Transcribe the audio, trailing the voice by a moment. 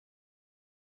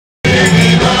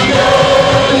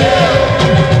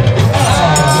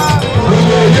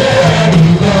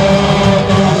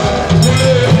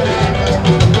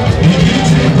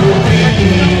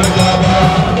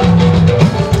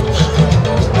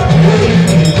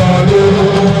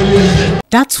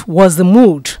That was the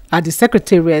mood at the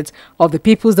Secretariat of the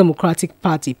People's Democratic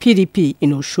Party, PDP,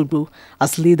 in Osogbo,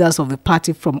 as leaders of the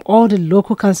party from all the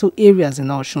local council areas in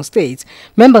Osun State,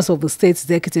 members of the State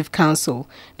Executive Council,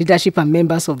 leadership and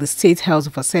members of the State House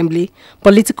of Assembly,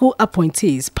 political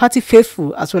appointees, party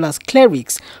faithful, as well as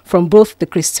clerics from both the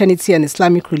Christianity and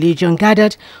Islamic religion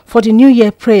gathered for the New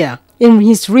Year prayer. In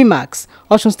his remarks,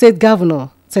 Osun State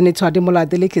Governor Senator Ademola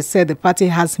Adeleke said the party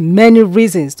has many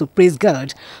reasons to praise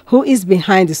God, who is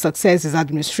behind the success his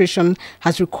administration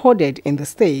has recorded in the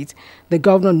state. The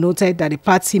governor noted that the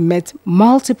party met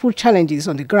multiple challenges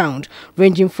on the ground,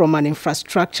 ranging from an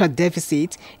infrastructure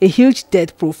deficit, a huge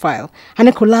debt profile, and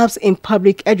a collapse in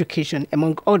public education,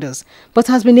 among others, but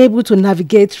has been able to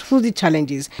navigate through the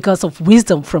challenges because of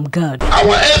wisdom from God.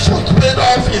 Our efforts paid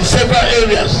off in several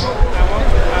areas.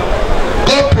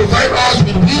 God provided us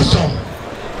with wisdom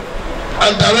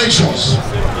and directions,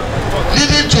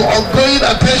 leading to ongoing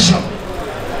attention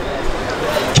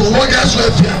to workers'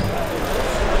 welfare,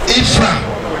 infra,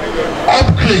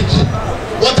 upgrade,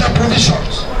 water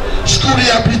provisions, school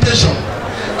rehabilitation,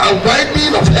 and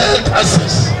widening of health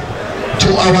access to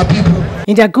our people.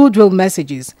 In their goodwill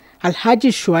messages,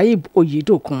 Alhaji Shuaib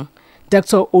Oyedokun,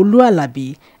 Dr.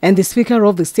 Olualabi, and the Speaker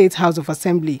of the State House of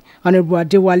Assembly, Honorable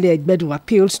Adewale Egbedu,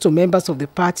 appealed to members of the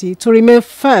party to remain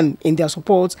firm in their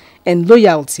support and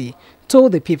loyalty to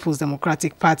the People's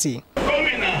Democratic Party.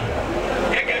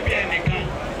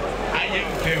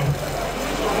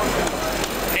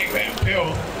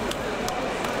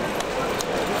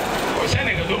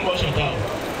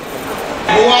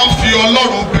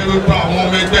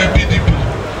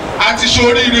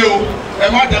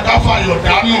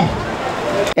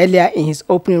 Earlier in his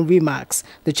opening remarks,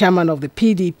 the chairman of the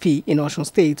PDP in Osun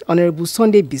State, Honorable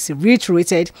Sunday Bisi,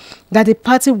 reiterated that the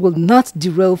party will not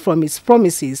derail from its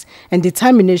promises and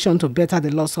determination to better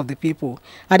the loss of the people,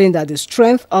 adding that the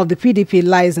strength of the PDP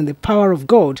lies in the power of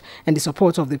God and the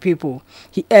support of the people.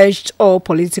 He urged all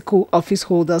political office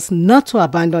holders not to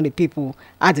abandon the people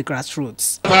at the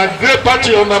grassroots. My great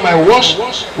party under my watch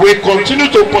will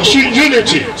continue to pursue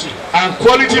unity and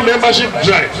quality membership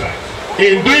drive.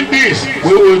 In doing this,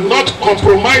 we will not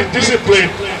compromise discipline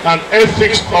and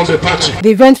ethics of the party.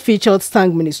 The event featured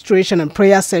stand ministration and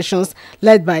prayer sessions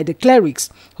led by the clerics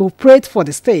who prayed for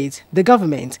the state, the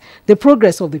government, the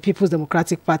progress of the People's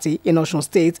Democratic Party in Osun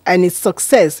State, and its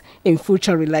success in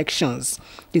future elections.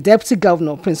 The Deputy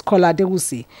Governor, Prince Kola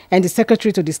Adewusi, and the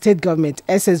Secretary to the State Government,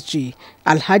 SSG,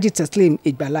 Alhaji Taslim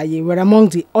Igbalaye, were among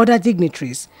the other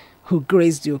dignitaries who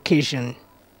graced the occasion.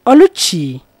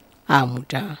 Oluchi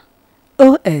Amuda,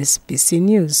 OSBC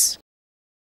News.